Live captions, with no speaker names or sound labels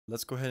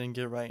let's go ahead and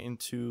get right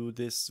into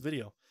this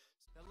video.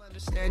 They'll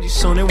understand you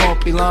soon, it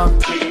won't be long.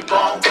 Keep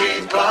on,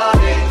 keep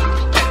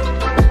running.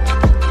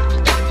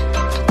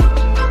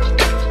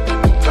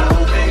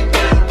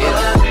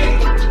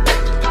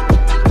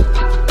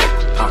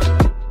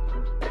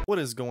 What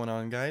is going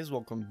on, guys?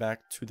 Welcome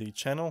back to the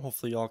channel.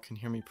 Hopefully y'all can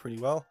hear me pretty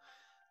well.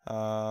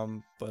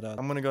 I'm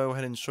gonna go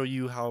ahead and show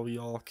you how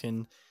y'all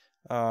can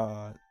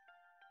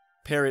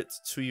pair it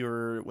to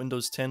your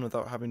Windows 10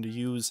 without having to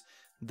use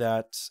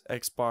that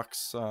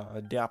Xbox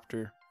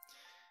adapter.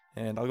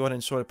 And I'll go ahead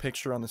and show a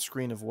picture on the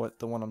screen of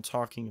the one I'm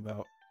talking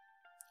about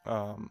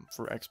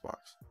for Xbox.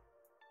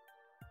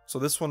 So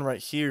this one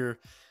right here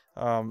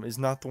is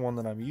not the one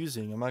that I'm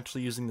using. I'm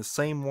actually using the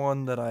same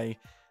one that I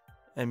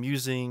am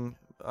using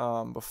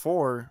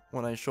before,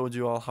 when I showed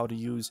you all how to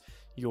use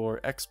your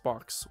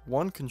Xbox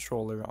One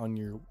controller on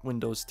your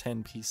Windows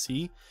 10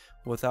 PC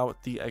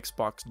without the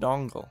Xbox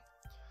dongle.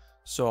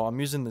 So I'm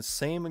using the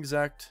same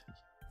exact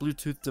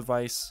Bluetooth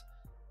device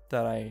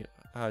that I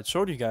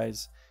showed you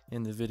guys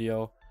in the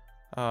video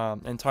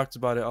and talked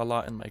about it a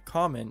lot in my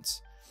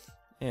comments,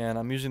 and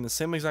I'm using the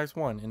same exact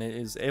one, and it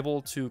is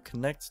able to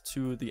connect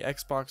to the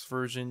Xbox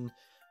version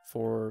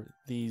for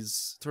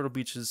these Turtle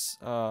Beach's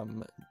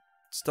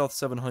Stealth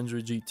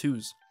 700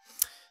 G2s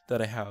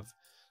that I have.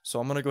 So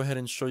I'm gonna go ahead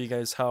and show you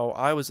guys how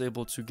I was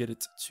able to get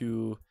it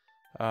to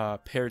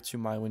pair to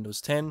my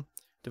Windows 10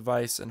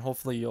 device, and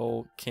hopefully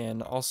you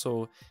can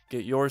also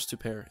get yours to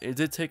pair. It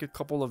did take a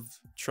couple of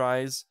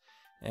tries,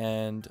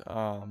 and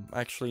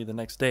actually the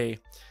next day,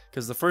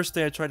 because the first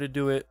day I tried to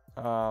do it,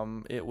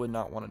 it would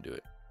not want to do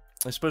it,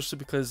 especially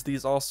because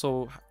these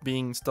also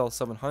being Stealth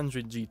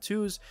 700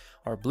 G2s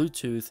are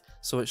Bluetooth,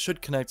 so it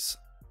should connect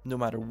no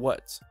matter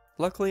what.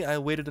 Luckily, I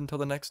waited until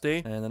the next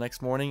day, and the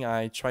next morning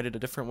I tried it a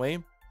different way,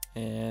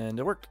 and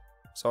it worked.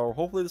 So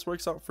hopefully this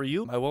works out for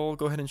you. I will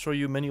go ahead and show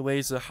you many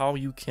ways of how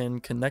you can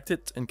connect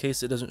it in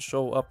case it doesn't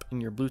show up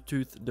in your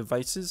Bluetooth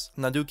devices.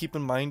 Now do keep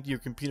in mind your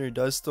computer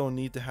does still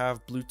need to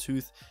have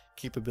Bluetooth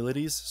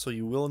capabilities, so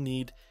you will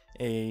need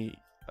a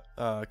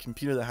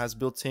computer that has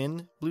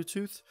built-in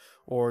Bluetooth,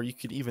 or you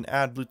could even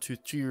add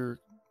Bluetooth to your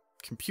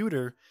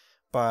computer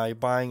by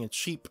buying a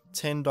cheap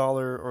 $10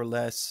 or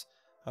less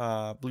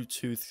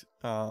Bluetooth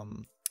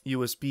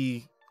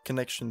USB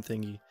connection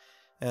thingy.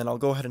 And I'll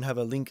go ahead and have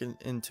a link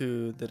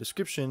into the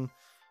description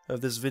of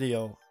this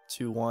video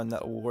to one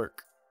that will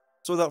work.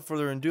 So without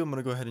further ado, I'm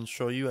going to go ahead and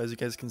show you. As you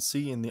guys can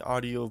see in the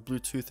audio of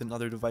Bluetooth and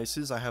other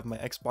devices, I have my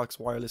Xbox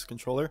wireless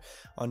controller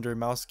under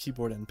mouse,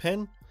 keyboard, and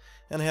pen.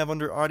 And I have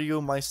under audio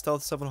my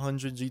Stealth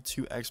 700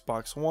 G2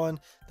 Xbox One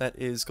that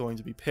is going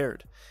to be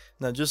paired.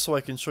 Now just so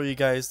I can show you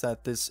guys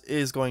that this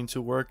is going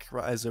to work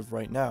as of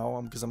right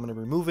now, because I'm going to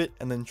remove it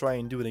and then try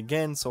and do it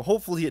again. So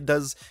hopefully it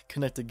does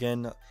connect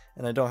again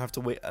and I don't have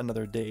to wait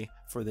another day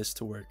for this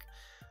to work.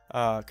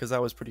 Because I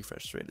was pretty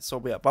frustrated.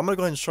 So yeah, but I'm going to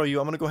go ahead and show you.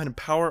 I'm going to go ahead and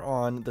power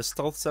on the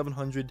Stealth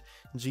 700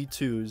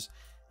 G2s,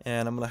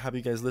 and I'm going to have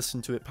you guys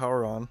listen to it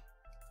power on.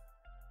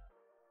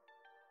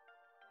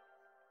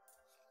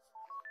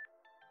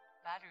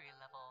 Battery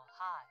level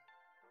high.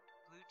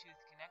 Bluetooth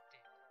connected.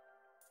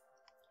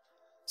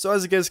 So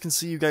as you guys can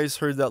see, you guys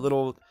heard that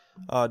little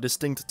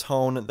distinct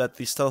tone that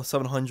the Stealth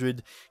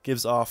 700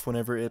 gives off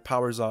whenever it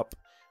powers up.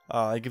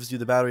 It gives you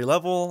the battery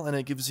level, and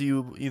it gives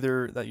you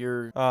either that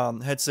your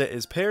headset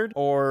is paired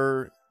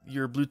or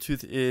your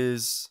Bluetooth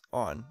is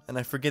on. And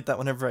I forget that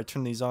whenever I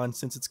turn these on,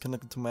 since it's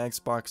connected to my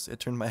Xbox, it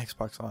turned my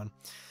Xbox on.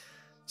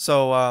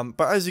 So,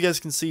 but as you guys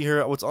can see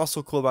here, what's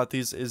also cool about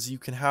these is you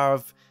can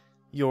have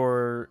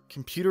your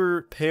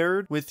computer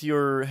paired with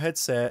your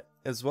headset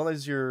as well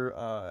as your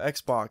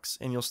Xbox,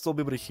 and you'll still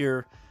be able to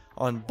hear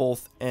on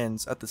both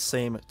ends at the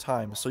same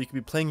time. So you could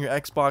be playing your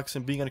Xbox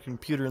and being on a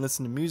computer and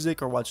listening to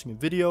music or watching a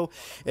video.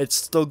 It's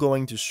still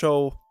going to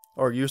show,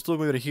 or you're still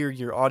going to be able to hear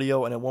your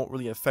audio, and it won't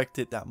really affect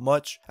it that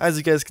much. As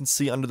you guys can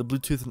see under the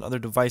Bluetooth and other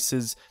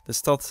devices, the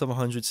Stealth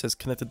 700 says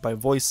connected by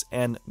voice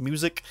and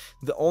music.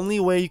 The only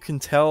way you can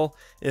tell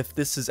if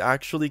this is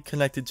actually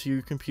connected to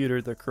your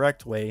computer the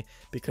correct way,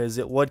 because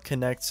it would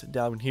connect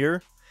down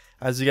here.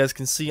 As you guys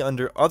can see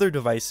under other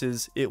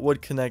devices, it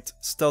would connect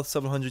Stealth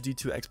 700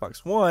 G2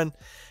 Xbox One,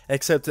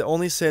 except it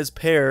only says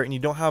pair, and you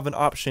don't have an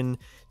option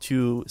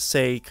to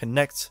say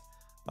connect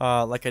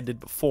like I did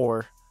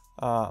before.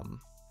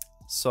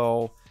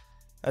 So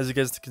as you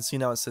guys can see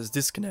now, it says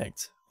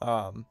disconnect,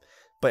 but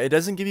it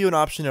doesn't give you an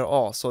option at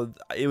all. So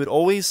it would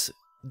always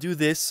do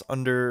this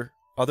under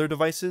other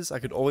devices. I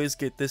could always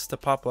get this to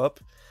pop up.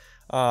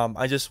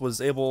 I just was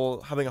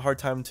having a hard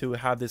time to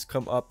have this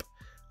come up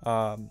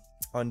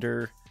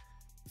under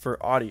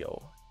for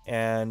audio,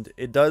 and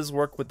it does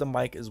work with the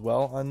mic as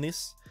well on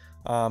this,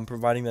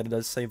 providing that it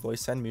does say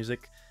voice and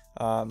music.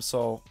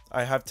 So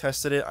I have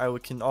tested it. I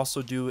can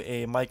also do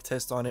a mic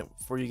test on it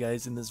for you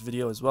guys in this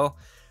video as well,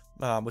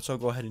 which I'll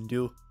go ahead and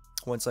do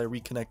once I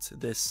reconnect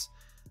this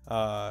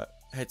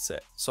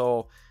headset.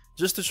 So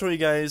just to show you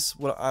guys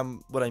what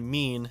I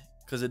mean,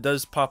 because it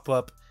does pop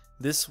up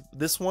this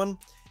one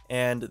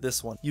and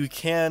this one. You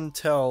can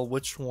tell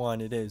which one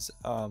it is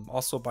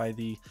also by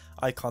the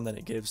icon that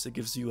it gives. It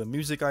gives you a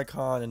music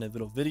icon and a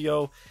little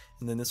video,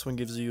 and then this one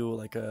gives you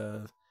like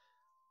a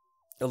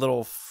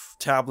little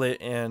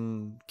tablet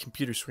and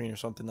computer screen or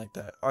something like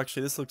that.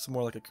 Actually, this looks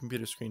more like a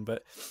computer screen,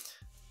 but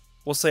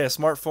we'll say a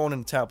smartphone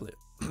and tablet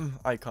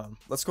icon.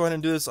 Let's go ahead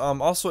and do this.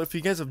 Also, if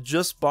you guys have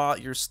just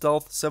bought your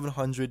Stealth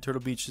 700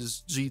 Turtle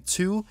Beach's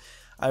G2,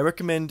 I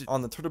recommend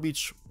on the Turtle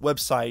Beach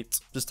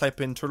website, just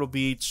type in Turtle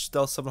Beach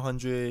Stealth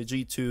 700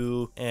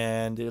 G2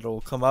 and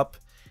it'll come up.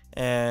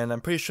 And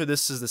I'm pretty sure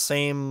this is the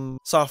same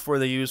software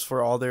they use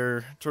for all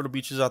their Turtle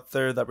Beaches out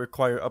there that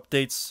require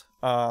updates.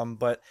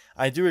 But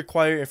I do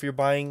require, if you're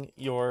buying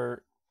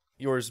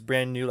yours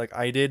brand new like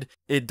I did,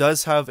 it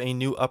does have a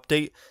new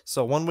update.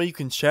 So one way you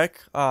can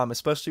check,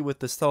 especially with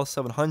the Stealth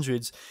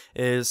 700s,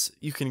 is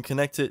you can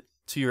connect it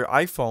to your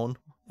iPhone,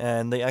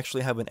 and they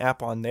actually have an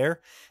app on there,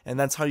 and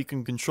that's how you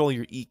can control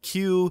your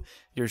EQ,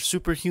 your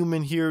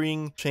superhuman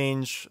hearing,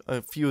 change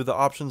a few of the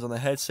options on the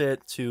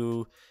headset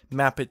to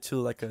map it to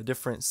like a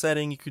different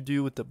setting you could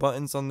do with the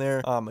buttons on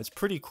there. It's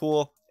pretty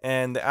cool,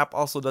 and the app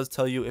also does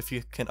tell you if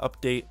you can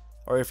update,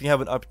 or if you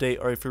have an update,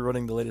 or if you're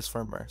running the latest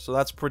firmware. So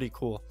that's pretty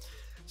cool.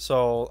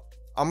 So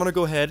I'm gonna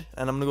go ahead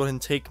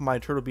and take my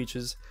Turtle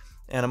Beaches,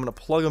 and I'm gonna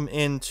plug them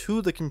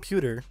into the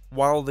computer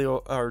while they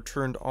are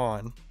turned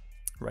on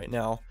right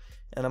now.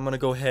 And I'm going to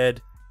go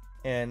ahead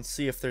and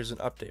see if there's an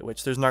update,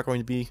 which there's not going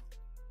to be.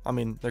 I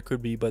mean, there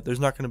could be, but there's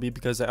not going to be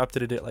because I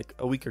updated it like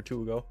a week or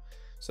two ago.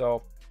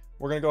 So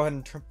we're going to go ahead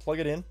and plug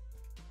it in.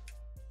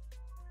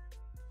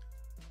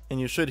 And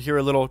you should hear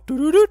a little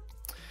doo-doo-doo.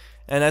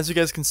 And as you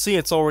guys can see,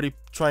 it's already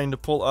trying to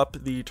pull up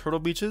the Turtle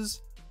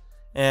Beaches.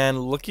 And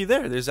looky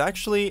there, there's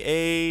actually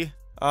a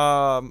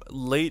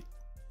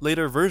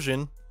later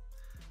version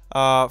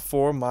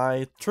for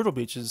my Turtle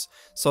Beaches.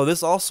 So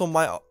this also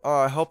might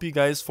help you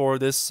guys for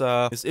this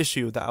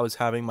issue that I was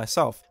having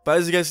myself. But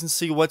as you guys can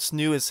see, what's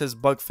new, it says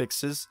bug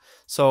fixes.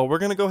 So we're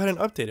gonna go ahead and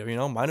update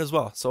it, might as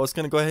well. So it's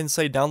gonna go ahead and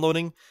say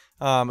downloading,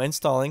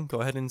 installing.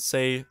 Go ahead and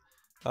say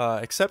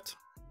accept.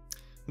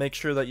 Make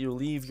sure that you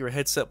leave your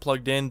headset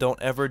plugged in.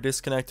 Don't ever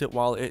disconnect it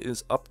while it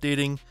is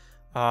updating.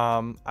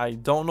 I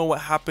don't know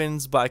what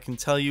happens, but I can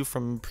tell you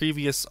from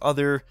previous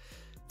other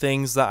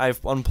things that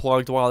I've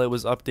unplugged while it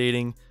was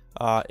updating,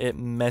 it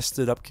messed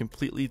it up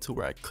completely to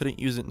where I couldn't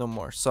use it no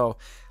more. So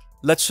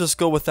let's just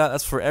go with that.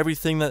 That's for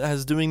everything that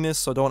has doing this.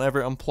 So don't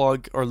ever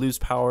unplug or lose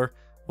power,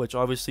 which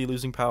obviously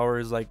losing power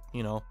is like,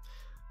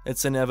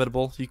 it's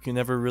inevitable. You can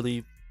never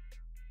really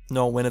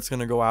know when it's going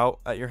to go out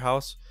at your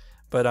house,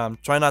 but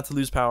try not to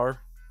lose power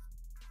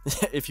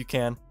if you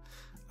can.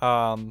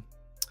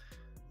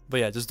 But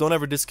yeah, just don't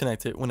ever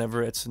disconnect it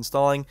whenever it's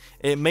installing.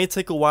 It may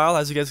take a while.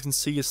 As you guys can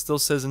see, it still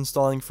says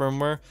installing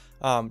firmware.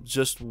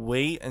 Just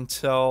wait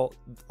until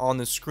on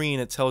the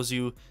screen it tells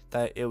you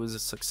that it was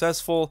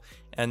successful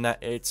and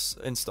that it's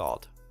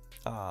installed.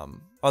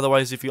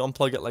 Otherwise, if you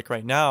unplug it like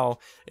right now,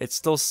 it's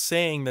still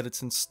saying that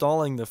it's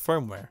installing the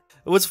firmware.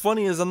 What's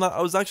funny is I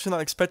was actually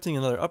not expecting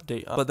another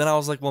update, but then I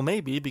was like, well,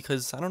 maybe,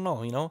 because I don't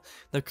know,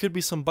 there could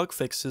be some bug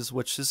fixes,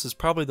 which this is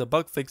probably the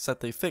bug fix that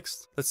they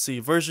fixed. Let's see,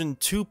 version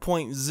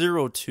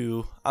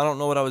 2.02. I don't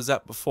know what I was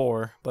at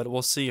before, but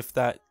we'll see if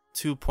that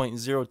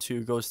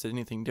 2.02 goes to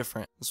anything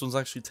different. This one's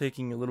actually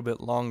taking a little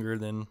bit longer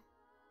than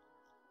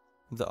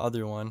the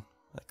other one.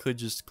 I could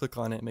just click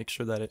on it and make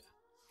sure that it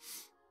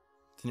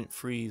didn't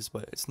freeze,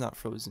 but it's not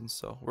frozen,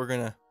 so we're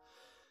gonna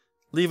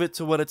leave it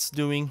to what it's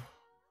doing.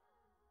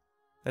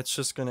 It's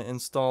just gonna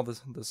install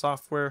the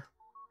software.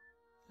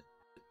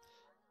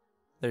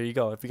 There you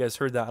go. If you guys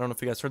heard that, I don't know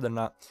if you guys heard that or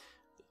not.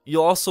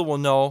 You also will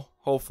know,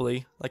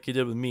 hopefully, like you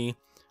did with me,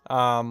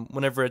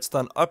 whenever it's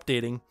done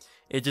updating,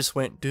 it just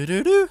went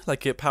doo-doo-doo,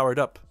 like it powered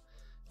up.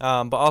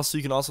 But also,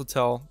 you can also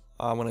tell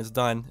when it's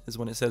done is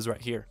when it says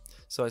right here.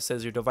 So it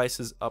says your device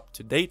is up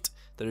to date.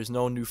 There is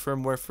no new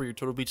firmware for your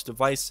Turtle Beach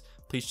device.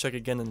 Please check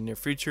again in the near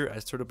future,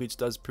 as Turtle Beach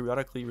does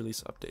periodically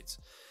release updates.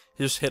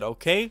 You just hit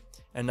OK,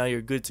 and now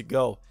you're good to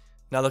go.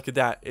 Now look at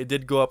that, it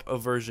did go up a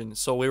version.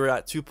 So we were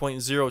at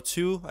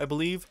 2.02, I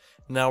believe.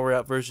 Now we're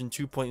at version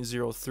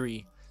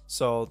 2.03.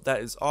 So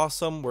that is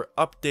awesome. We're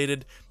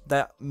updated.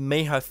 That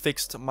may have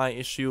fixed my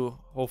issue,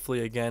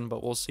 hopefully again,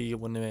 but we'll see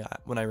when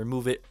I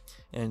remove it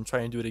and try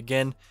and do it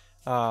again.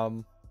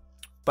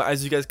 But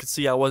as you guys can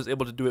see, I was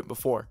able to do it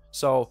before.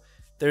 So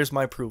there's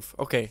my proof.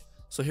 Okay,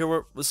 so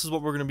this is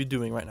what we're gonna be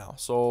doing right now.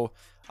 So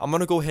I'm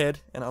gonna go ahead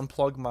and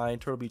unplug my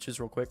Turtle Beaches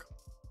real quick.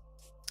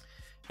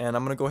 And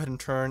I'm going to go ahead and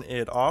turn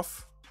it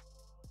off.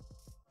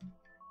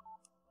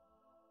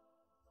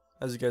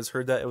 As you guys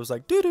heard that, it was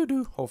like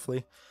doo-doo-doo,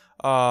 hopefully.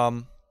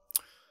 That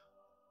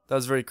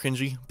was very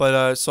cringy.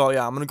 But so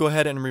yeah, I'm going to go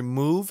ahead and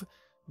remove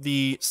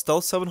the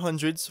Stealth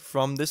 700s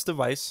from this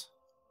device.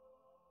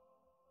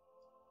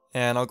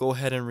 And I'll go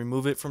ahead and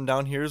remove it from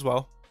down here as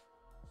well.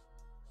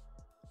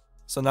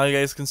 So now you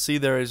guys can see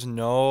there is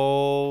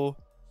no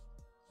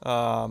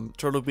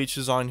Turtle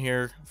Beaches on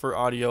here for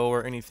audio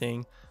or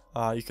anything.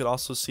 You could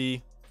also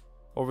see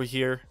over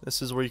here,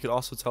 this is where you could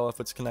also tell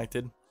if it's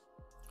connected,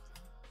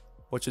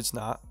 which it's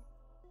not.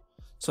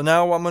 So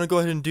now what I'm going to go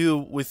ahead and do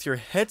with your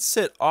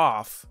headset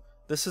off,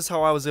 this is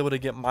how I was able to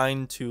get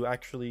mine to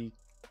actually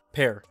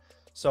pair.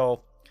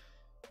 So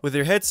with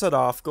your headset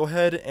off, go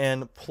ahead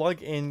and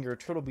plug in your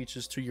Turtle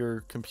Beaches to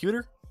your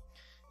computer.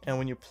 And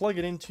when you plug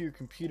it into your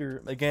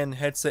computer, again,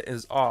 headset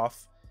is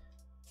off.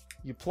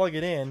 You plug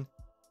it in,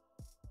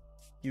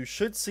 you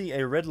should see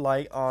a red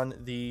light on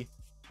the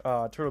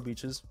Turtle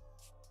Beaches.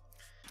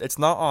 It's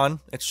not on,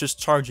 it's just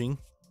charging.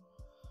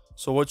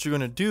 So what you're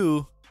going to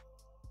do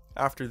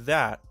after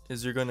that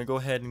is you're going to go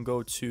ahead and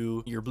go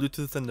to your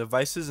Bluetooth and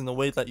devices, and the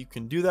way that you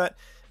can do that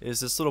is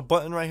this little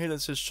button right here that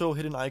says show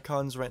hidden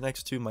icons right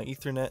next to my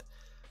Ethernet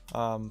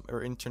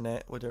or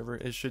internet, whatever.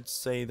 It should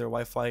say their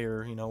Wi-Fi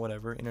or, you know,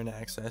 whatever, internet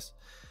access.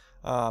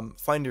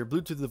 Find your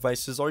Bluetooth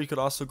devices, or you could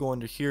also go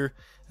under here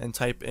and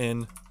type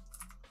in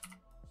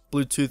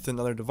Bluetooth and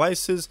other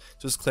devices.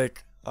 Just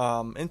click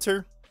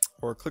enter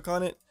or click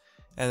on it,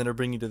 and it'll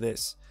bring you to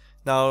this.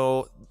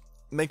 Now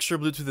make sure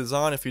Bluetooth is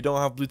on. If you don't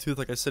have Bluetooth,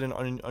 like I said,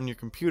 on your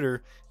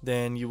computer,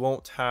 then you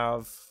won't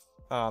have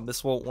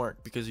this won't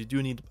work, because you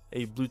do need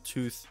a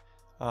Bluetooth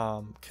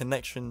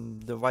connection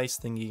device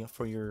thingy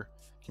for your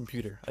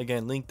computer.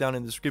 Again, link down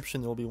in the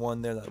description, there will be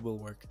one there that will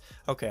work.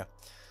 Okay,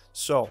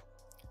 so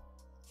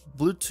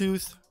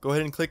Bluetooth, go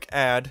ahead and click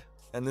add,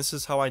 and this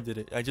is how I did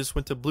it. I just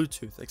went to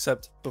Bluetooth,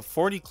 except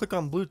before you click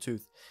on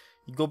Bluetooth,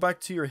 you go back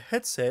to your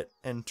headset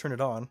and turn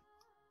it on.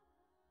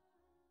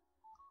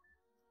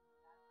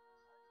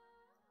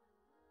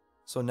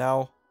 So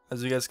now,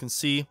 as you guys can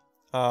see,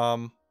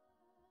 what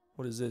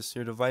is this?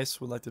 Your device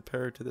would like to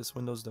pair to this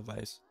Windows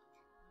device.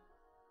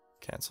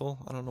 Cancel?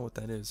 I don't know what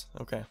that is.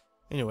 Okay.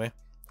 Anyway.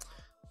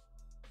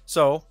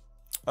 So,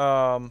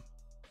 go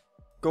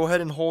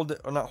ahead and hold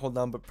it, or not hold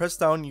down, but press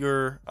down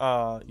your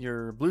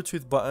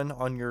Bluetooth button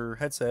on your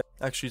headset.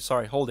 Actually,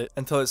 sorry, hold it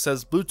until it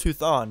says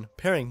Bluetooth on,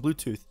 pairing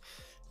Bluetooth.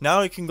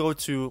 Now you can go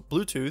to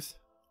Bluetooth,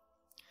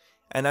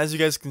 and as you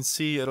guys can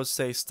see, it'll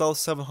say Stealth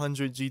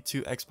 700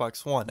 G2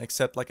 Xbox One,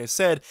 except like I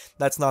said,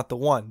 that's not the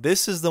one.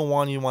 This is the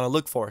one you want to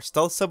look for,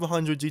 Stealth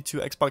 700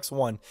 G2 Xbox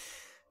One.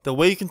 The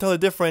way you can tell the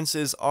difference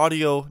is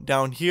audio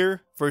down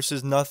here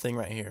versus nothing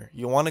right here.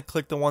 You want to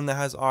click the one that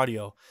has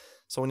audio.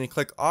 So when you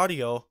click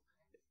audio,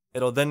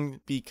 it'll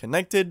then be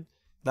connected.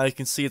 Now you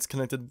can see it's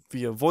connected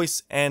via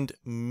voice and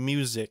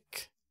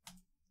music.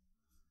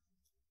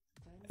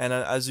 And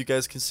as you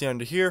guys can see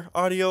under here,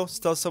 audio,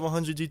 Stealth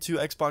 700 G2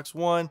 Xbox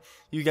One.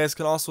 You guys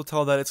can also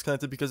tell that it's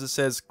connected because it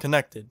says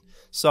connected.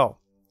 So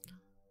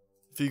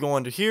if you go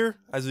under here,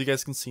 as you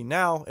guys can see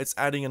now, it's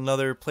adding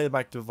another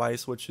playback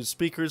device, which is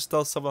speakers,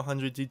 Stealth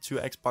 700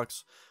 G2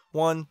 Xbox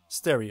One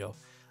stereo.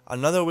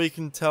 Another way you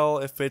can tell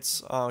if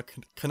it's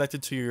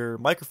connected to your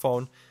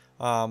microphone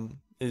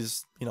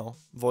is, you know,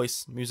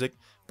 voice, music.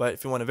 But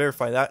if you want to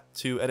verify that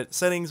to edit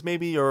settings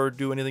maybe or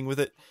do anything with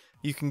it,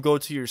 you can go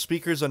to your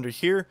speakers under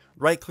here,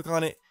 right click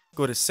on it,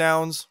 go to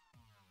sounds,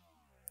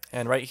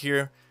 and right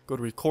here go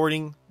to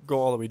recording, go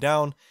all the way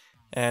down.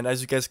 And as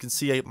you guys can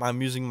see,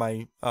 I'm using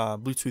my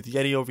Bluetooth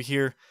Yeti over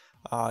here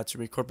to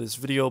record this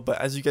video. But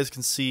as you guys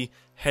can see,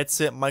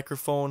 headset,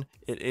 microphone,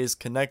 it is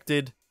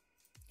connected.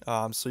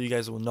 So you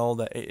guys will know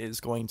that it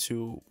is going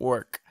to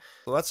work.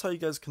 So that's how you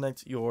guys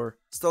connect your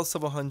Stealth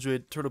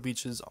 700 Turtle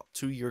Beaches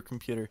to your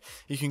computer.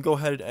 You can go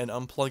ahead and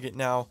unplug it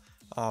now.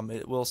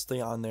 It will stay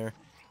on there.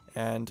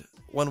 And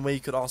one way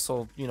you could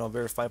also, you know,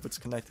 verify if it's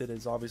connected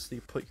is obviously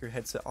put your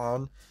headset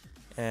on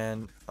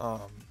and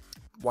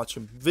watch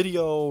a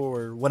video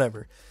or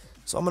whatever.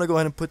 So I'm gonna go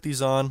ahead and put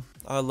these on.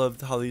 I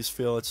love how these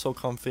feel. It's so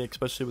comfy,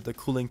 especially with the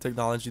cooling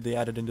technology they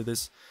added into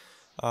this.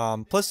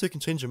 Plus you can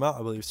change them out,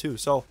 I believe, too.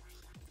 So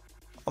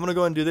I'm gonna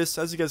go ahead and do this.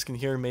 As you guys can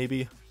hear,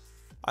 maybe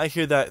I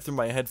hear that through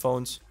my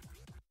headphones.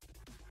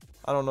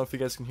 I don't know if you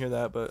guys can hear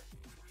that, but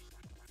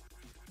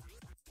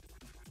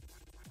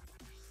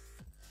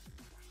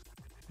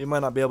you might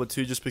not be able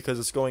to, just because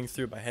it's going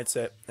through my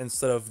headset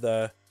instead of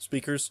the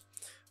speakers,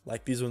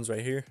 like these ones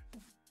right here.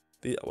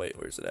 Wait,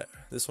 where's it at?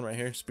 This one right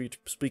here,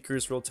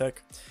 speakers, Real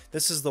Tech.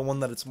 This is the one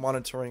that it's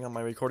monitoring on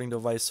my recording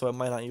device, so it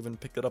might not even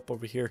pick it up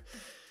over here.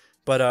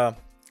 But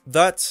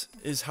that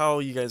is how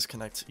you guys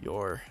connect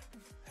your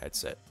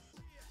headset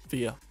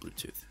via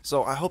Bluetooth.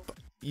 So I hope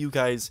you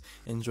guys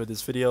enjoyed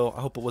this video.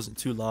 I hope it wasn't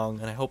too long,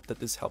 and I hope that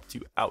this helped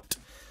you out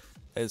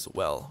as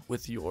well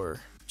with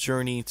your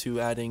journey to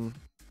adding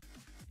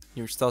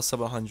your Stealth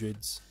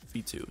 700's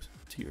V2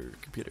 to your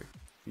computer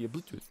via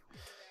Bluetooth.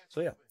 So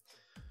yeah,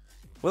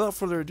 without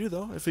further ado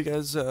though, if you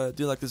guys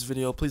do like this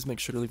video, please make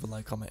sure to leave a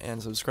like, comment,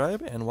 and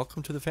subscribe, and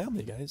welcome to the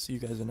family, guys. You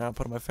guys are now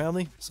part of my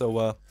family,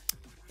 so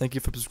thank you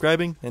for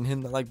subscribing and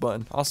hitting the like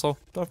button. Also,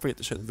 don't forget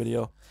to share the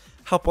video,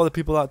 help other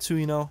people out too,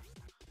 you know,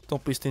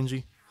 don't be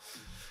stingy.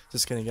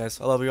 Just kidding,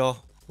 guys. I love you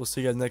all. We'll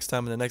see you guys next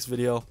time in the next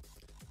video.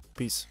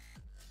 Peace.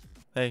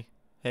 Hey,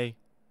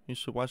 you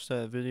should watch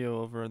that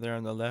video over there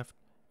on the left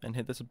and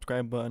hit the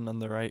subscribe button on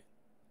the right.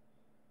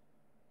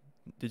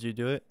 Did you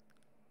do it?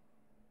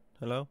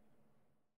 Hello?